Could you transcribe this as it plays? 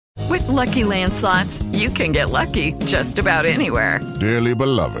Lucky Land Slots, you can get lucky just about anywhere. Dearly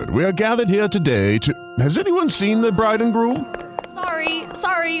beloved, we are gathered here today to... Has anyone seen the bride and groom?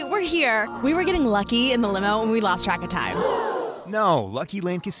 Sorry, we're here. We were getting lucky in the limo and we lost track of time. No, Lucky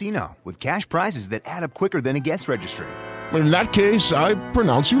Land Casino, with cash prizes that add up quicker than a guest registry. In that case, I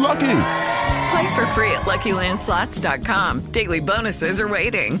pronounce you lucky. Play for free at LuckyLandSlots.com. Daily bonuses are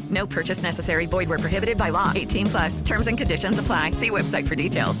waiting. No purchase necessary. Void where prohibited by law. 18+. Terms and conditions apply. See website for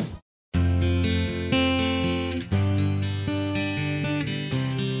details.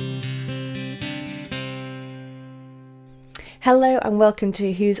 Hello and welcome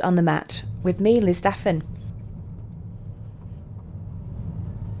to Who's on the Mat with me, Liz Daffin.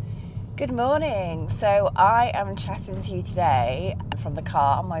 Good morning. So I am chatting to you today from the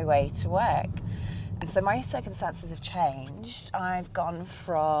car on my way to work. So my circumstances have changed. I've gone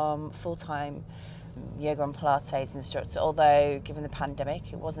from full-time yoga and Pilates instructor, although given the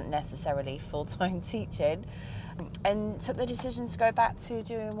pandemic it wasn't necessarily full-time teaching, and took the decision to go back to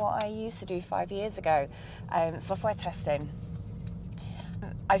doing what I used to do 5 years ago, software testing.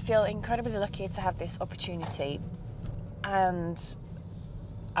 I feel incredibly lucky to have this opportunity and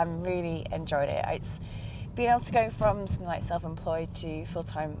I'm really enjoyed it. It's being able to go from something like self-employed to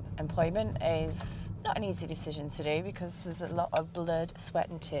full-time employment is not an easy decision to do because there's a lot of blood, sweat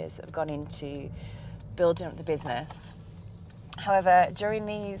and tears that have gone into building up the business. However, during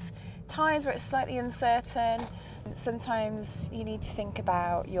these times where it's slightly uncertain, sometimes you need to think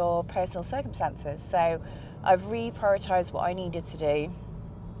about your personal circumstances. So I've reprioritised what I needed to do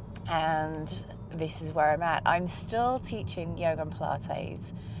and this is where I'm at. I'm still teaching yoga and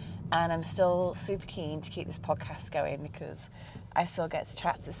Pilates and I'm still super keen to keep this podcast going because I still get to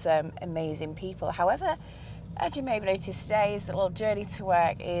chat to some amazing people. However, as you may have noticed, today's little journey to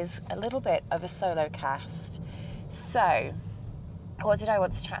work is a little bit of a solo cast. So, what did I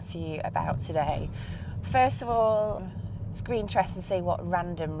want to chat to you about today? First of all, it's going to be interesting to see what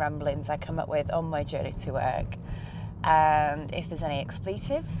random ramblings I come up with on my journey to work. And if there's any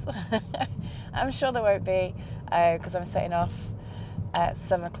expletives, I'm sure there won't be because I'm setting off at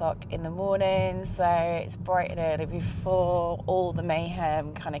 7 o'clock in the morning, so it's bright and early before all the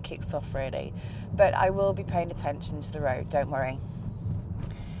mayhem kind of kicks off really. But I will be paying attention to the road, don't worry.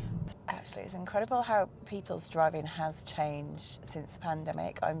 Actually, it's incredible how people's driving has changed since the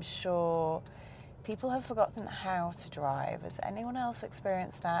pandemic. I'm sure people have forgotten how to drive. Has anyone else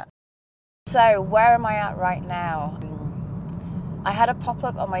experienced that? So where am I at right now? I had a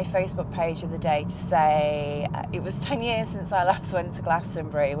pop-up on my Facebook page the other day to say it was 10 years since I last went to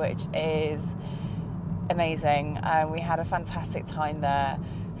Glastonbury, which is amazing. We had a fantastic time there.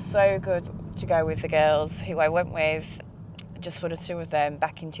 So good to go with the girls who I went with, just one or two of them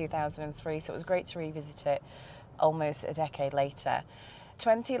back in 2003. So it was great to revisit it almost a decade later.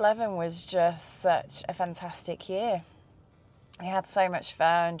 2011 was just such a fantastic year. I had so much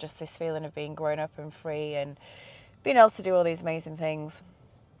fun, just this feeling of being grown up and free and being able to do all these amazing things.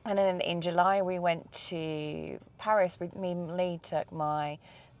 And then in July we went to Paris. Me and Lee took my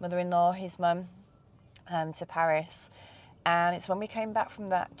mother-in-law, his mum, to Paris. And it's when we came back from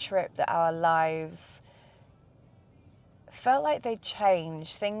that trip that our lives felt like they'd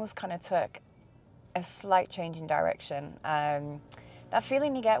changed. Things kind of took a slight change in direction. That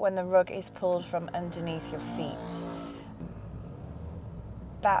feeling you get when the rug is pulled from underneath your feet.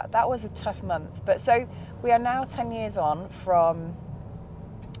 That was a tough month. But so we are now 10 years on from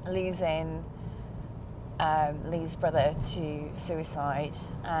losing Lee's brother to suicide,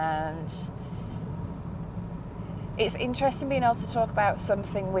 and it's interesting being able to talk about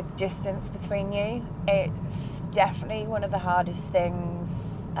something with distance between you. It's definitely one of the hardest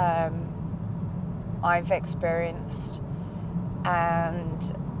things I've experienced,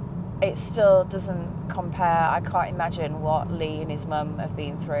 and it still doesn't compare. I can't imagine what Lee and his mum have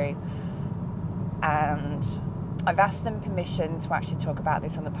been through. And I've asked them permission to actually talk about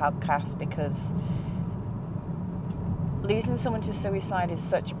this on the podcast because losing someone to suicide is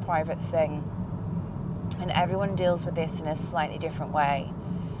such a private thing. And everyone deals with this in a slightly different way.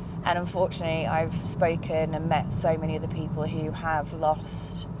 And unfortunately, I've spoken and met so many other people who have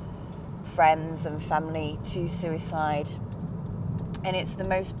lost friends and family to suicide. And it's the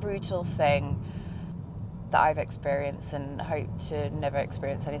most brutal thing that I've experienced and hope to never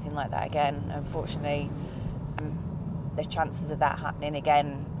experience anything like that again. Unfortunately, the chances of that happening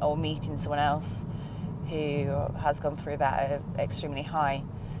again or meeting someone else who has gone through that are extremely high.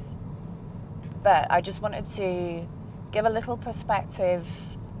 But I just wanted to give a little perspective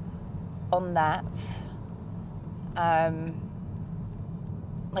on that.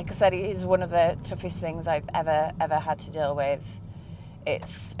 Like I said, it is one of the toughest things I've ever had to deal with.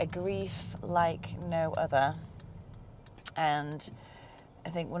 It's a grief like no other. And I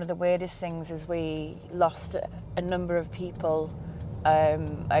think one of the weirdest things is we lost a number of people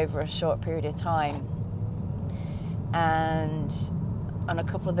over a short period of time. And on a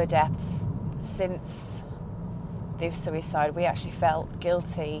couple of the deaths since the suicide, we actually felt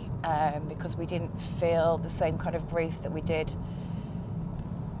guilty because we didn't feel the same kind of grief that we did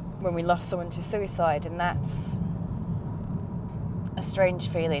when we lost someone to suicide. And that's a strange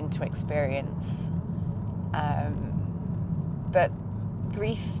feeling to experience. But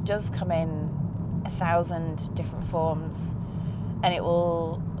grief does come in 1,000 different forms, and it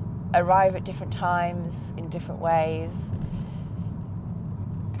will arrive at different times in different ways.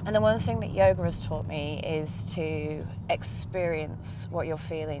 And the one thing that yoga has taught me is to experience what you're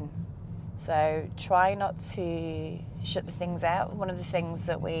feeling. So try not to shut the things out. One of the things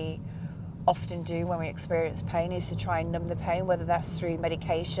that we often do when we experience pain is to try and numb the pain, whether that's through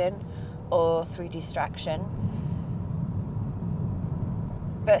medication or through distraction.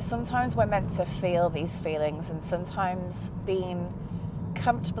 But sometimes we're meant to feel these feelings, and sometimes being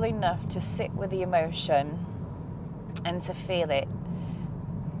comfortable enough to sit with the emotion and to feel it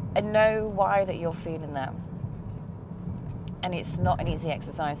and know why that you're feeling that. And it's not an easy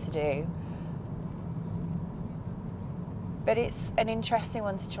exercise to do, but it's an interesting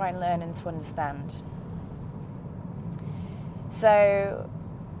one to try and learn and to understand. So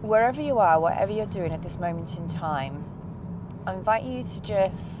wherever you are, whatever you're doing at this moment in time, I invite you to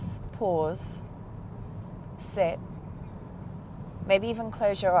just pause, sit, maybe even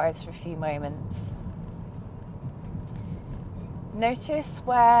close your eyes for a few moments. Notice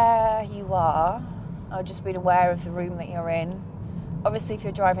where you are, or just being aware of the room that you're in. Obviously, if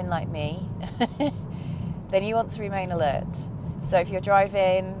you're driving like me, then you want to remain alert. So if you're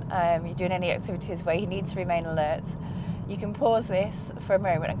driving, you're doing any activities where you need to remain alert, you can pause this for a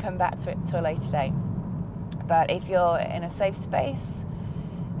moment and come back to it to a later date. But if you're in a safe space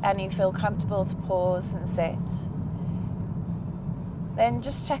and you feel comfortable to pause and sit, then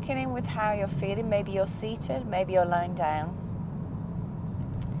just checking in with how you're feeling. Maybe you're seated, maybe you're lying down.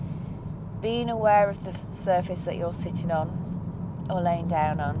 Being aware of the surface that you're sitting on or laying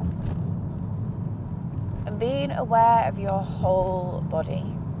down on. And being aware of your whole body.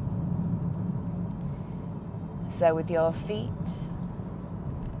 So with your feet,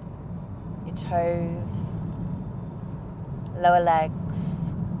 your toes, lower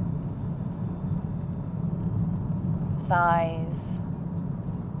legs, thighs,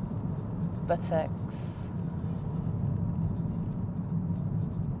 buttocks,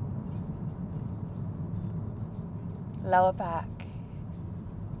 lower back,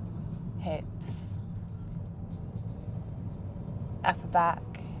 hips, upper back,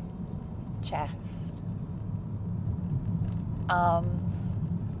 chest, arms,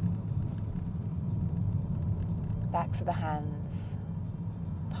 backs of the hands,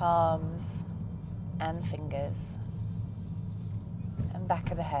 palms and fingers, and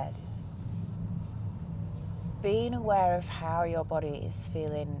back of the head. Being aware of how your body is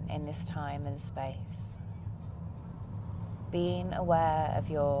feeling in this time and space. Being aware of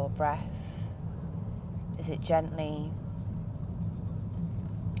your breath as it gently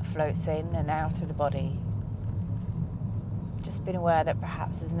floats in and out of the body. Just being aware that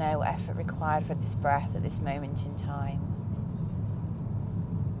perhaps there's no effort required for this breath at this moment in time.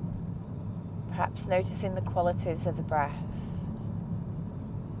 Perhaps noticing the qualities of the breath.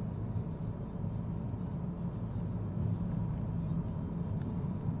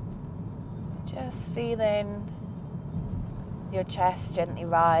 Just feeling your chest gently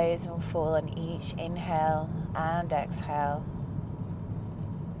rise and fall on each inhale and exhale.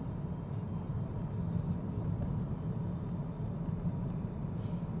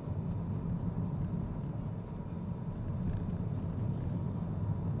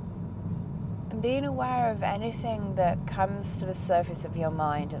 And being aware of anything that comes to the surface of your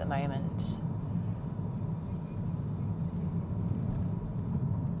mind at the moment.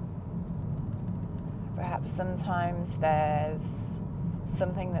 Perhaps sometimes there's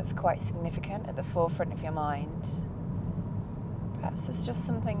something that's quite significant at the forefront of your mind. Perhaps it's just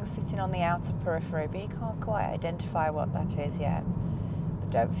something sitting on the outer periphery, but you can't quite identify what that is yet. But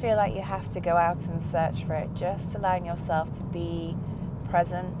don't feel like you have to go out and search for it. Just allowing yourself to be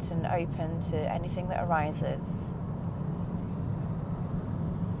present and open to anything that arises.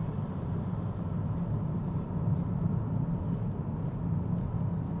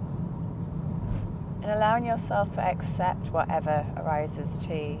 And allowing yourself to accept whatever arises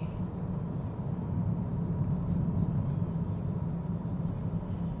too.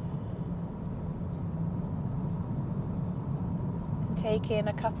 take in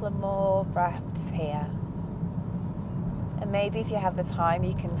a couple of more breaths here. And maybe if you have the time,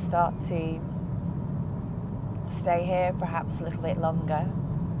 you can start to stay here perhaps a little bit longer.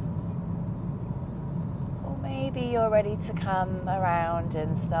 Or maybe you're ready to come around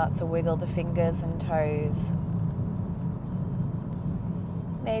and start to wiggle the fingers and toes.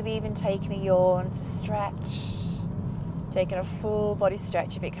 Maybe even taking a yawn to stretch. Taking a full body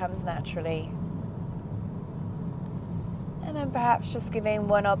stretch if it comes naturally. And then perhaps just giving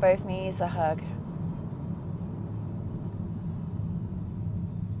one or both knees a hug.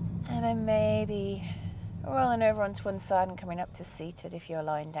 And then maybe rolling over onto one side and coming up to seated if you're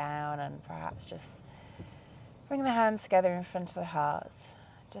lying down, and perhaps just bring the hands together in front of the heart.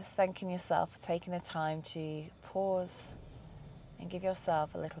 Just thanking yourself for taking the time to pause and give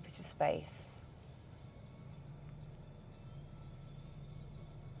yourself a little bit of space.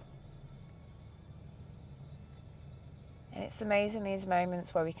 And it's amazing, these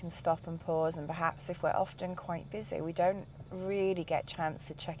moments where we can stop and pause, and perhaps if we're often quite busy, we don't really get a chance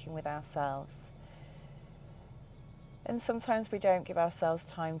to check in with ourselves. And sometimes we don't give ourselves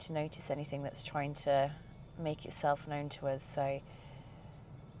time to notice anything that's trying to make itself known to us. So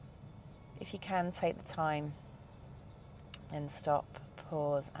if you can, take the time and stop,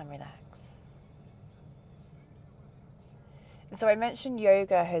 pause and relax. And so I mentioned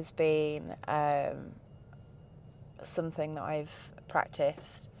yoga has been something that I've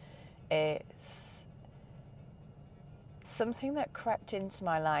practiced. It's something that crept into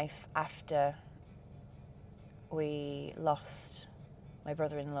my life after we lost my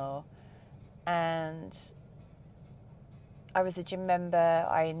brother-in-law, and I was a gym member.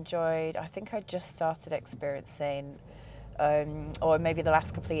 I think I just started experiencing, or maybe the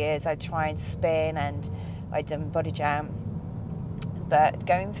last couple of years, I'd tried spin and I'd done body jam, but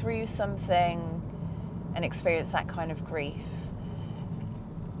going through something and experience that kind of grief,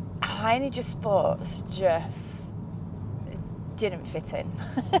 high energy sports just didn't fit in.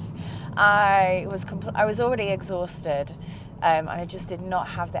 I was already exhausted, and I just did not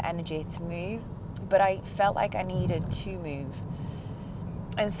have the energy to move, but I felt like I needed to move.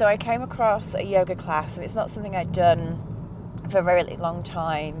 And so I came across a yoga class, and it's not something I'd done for a very long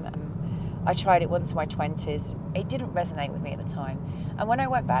time. I tried it once in my 20s. It didn't resonate with me at the time. And when I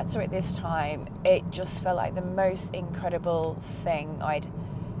went back to it this time, it just felt like the most incredible thing I'd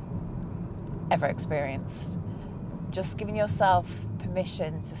ever experienced. Just giving yourself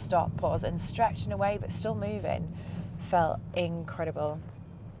permission to stop, pause, and stretch in a way, but still moving, felt incredible.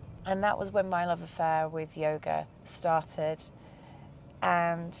 And that was when my love affair with yoga started.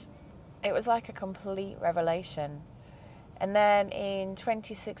 And it was like a complete revelation. And then in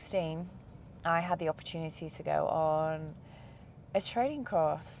 2016, I had the opportunity to go on a training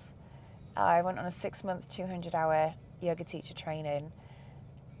course. I went on a 6-month, 200-hour yoga teacher training,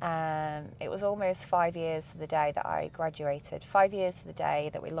 and it was almost 5 years to the day that I graduated, 5 years to the day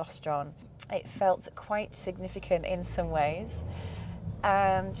that we lost John. It felt quite significant in some ways,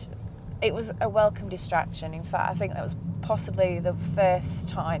 and it was a welcome distraction. In fact, I think that was possibly the first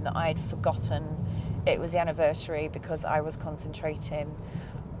time that I'd forgotten it was the anniversary, because I was concentrating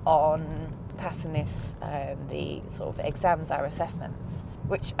on passing the sort of exams, our assessments,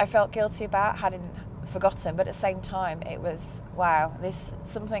 which I felt guilty about, hadn't forgotten, but at the same time it was, wow,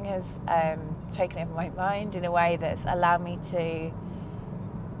 something has taken over my mind in a way that's allowed me to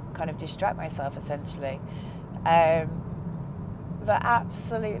kind of distract myself, essentially. But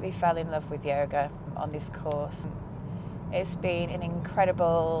absolutely fell in love with yoga on this course. It's been an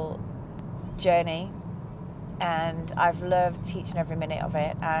incredible journey, and I've loved teaching every minute of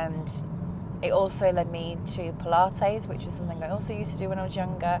it. And it also led me to Pilates, which was something I also used to do when I was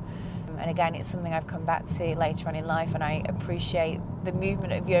younger. And again, it's something I've come back to later on in life, and I appreciate the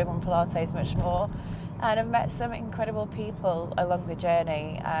movement of yoga and Pilates much more. And I've met some incredible people along the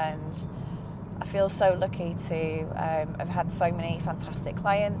journey, and I feel so lucky to have had so many fantastic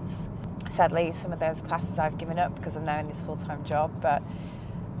clients. Sadly, some of those classes I've given up because I'm now in this full-time job, but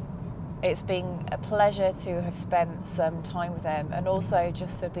it's been a pleasure to have spent some time with them, and also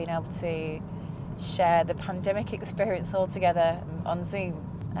just to have been able to share the pandemic experience all together on Zoom.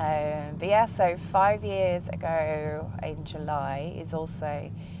 But yeah, so 5 years ago in July is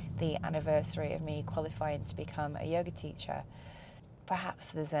also the anniversary of me qualifying to become a yoga teacher.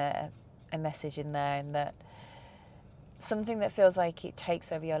 Perhaps there's a message in there, in that something that feels like it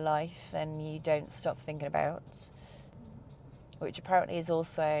takes over your life and you don't stop thinking about, which apparently is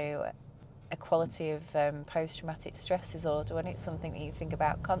also a quality of post-traumatic stress disorder, when it's something that you think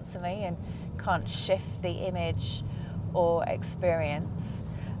about constantly and can't shift the image or experience.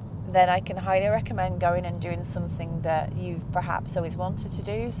 then I can highly recommend going and doing something that you've perhaps always wanted to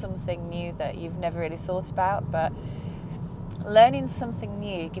do, something new that you've never really thought about. But learning something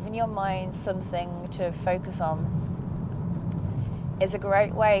new, giving your mind something to focus on, is a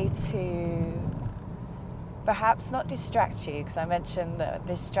great way to perhaps not distract you, because I mentioned that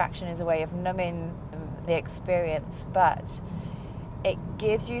distraction is a way of numbing the experience, but it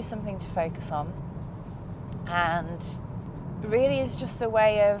gives you something to focus on, and really is just a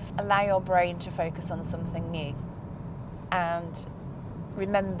way of allow your brain to focus on something new and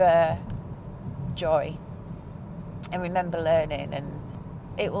remember joy and remember learning, and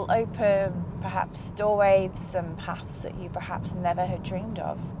it will open perhaps doorways and paths that you perhaps never had dreamed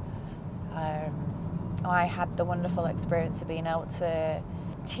of. I had the wonderful experience of being able to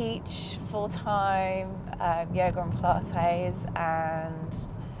teach full-time yoga and Pilates, and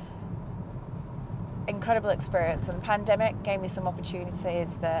incredible experience. And the pandemic gave me some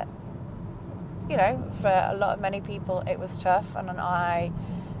opportunities that, you know, for a lot of many people it was tough, and I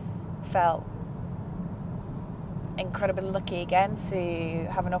felt incredibly lucky again to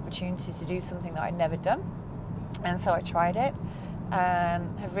have an opportunity to do something that I'd never done. And so I tried it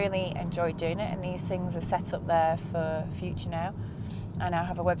and have really enjoyed doing it, and these things are set up there for future now. I now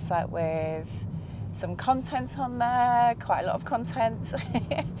have a website with some content on there, quite a lot of content.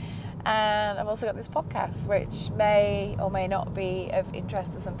 And I've also got this podcast, which may or may not be of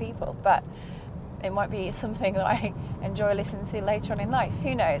interest to some people, but it might be something that I enjoy listening to later on in life.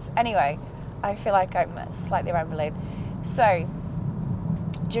 Who knows? Anyway, I feel like I'm slightly rambling. So,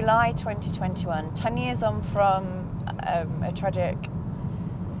 July 2021, 10 years on from a tragic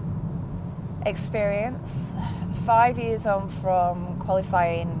experience, 5 years on from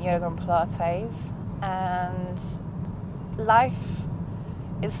qualifying yoga and Pilates, and life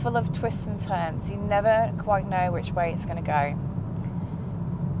is full of twists and turns. You never quite know which way it's going to go.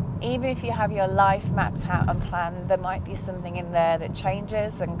 Even if you have your life mapped out and planned, there might be something in there that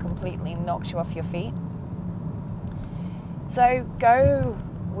changes and completely knocks you off your feet. So go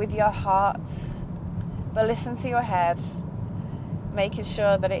with your heart, but listen to your head, making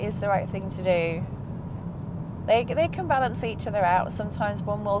sure that it is the right thing to do. They can balance each other out. Sometimes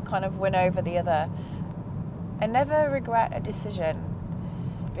one will kind of win over the other. And never regret a decision,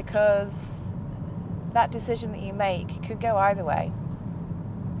 because that decision that you make could go either way.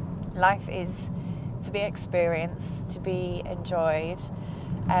 Life is to be experienced, to be enjoyed,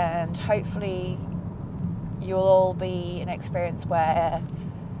 and hopefully you'll all be an experience where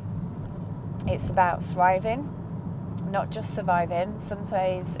it's about thriving, not just surviving. Some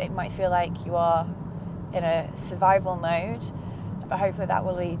days it might feel like you are in a survival mode, but hopefully that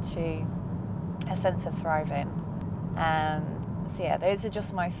will lead to a sense of thriving. And so yeah, those are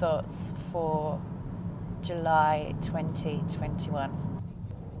just my thoughts for July 2021.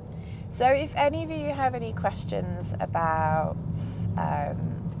 So if any of you have any questions about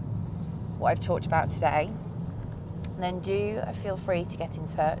what I've talked about today, then do feel free to get in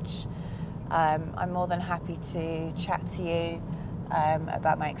touch. I'm more than happy to chat to you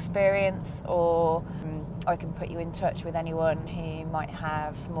about my experience, or I can put you in touch with anyone who might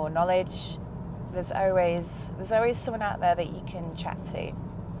have more knowledge. There's always someone out there that you can chat to,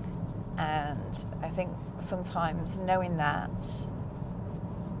 and I think sometimes knowing that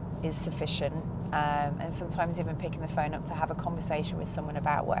is sufficient, and sometimes even picking the phone up to have a conversation with someone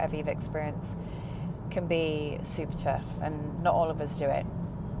about whatever you've experienced can be super tough, and not all of us do it.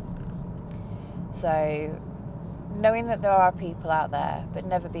 So knowing that there are people out there, but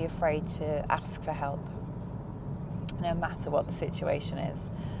never be afraid to ask for help, no matter what the situation is.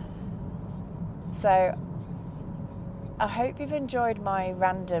 So I hope you've enjoyed my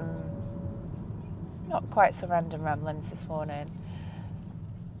not quite so random ramblings this morning,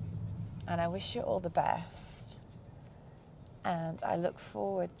 and I wish you all the best, and I look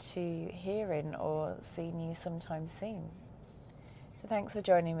forward to hearing or seeing you sometime soon. So thanks for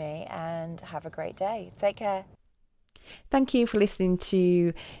joining me, and have a great day. Take care. Thank you for listening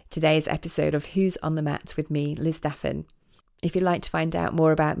to today's episode of Who's on the Mat with me, Liz Daffin. If you'd like to find out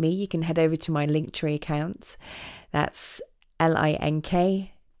more about me, you can head over to my Linktree account. That's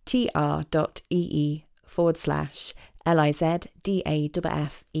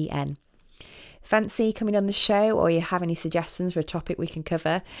linktr.ee/LIZDAFFEN. Fancy coming on the show, or you have any suggestions for a topic we can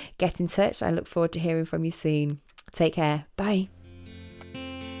cover, get in touch. I look forward to hearing from you soon. Take care. Bye.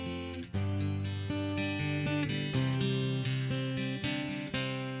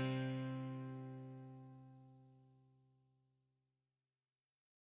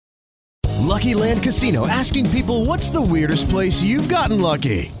 Lucky Land Casino, asking people, what's the weirdest place you've gotten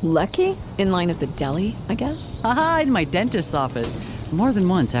lucky? Lucky? In line at the deli, I guess? Aha, in my dentist's office. More than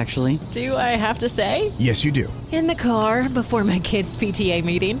once, actually. Do I have to say? Yes, you do. In the car before my kids' PTA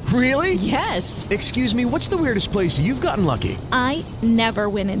meeting. Really? Yes. Excuse me, what's the weirdest place you've gotten lucky? I never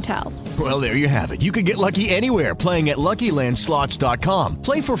win and tell. Well, there you have it. You can get lucky anywhere, playing at LuckyLandSlots.com.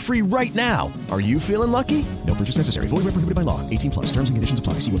 Play for free right now. Are you feeling lucky? No purchase necessary. Void where prohibited by law. 18+. Terms and conditions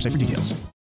apply. See website for details.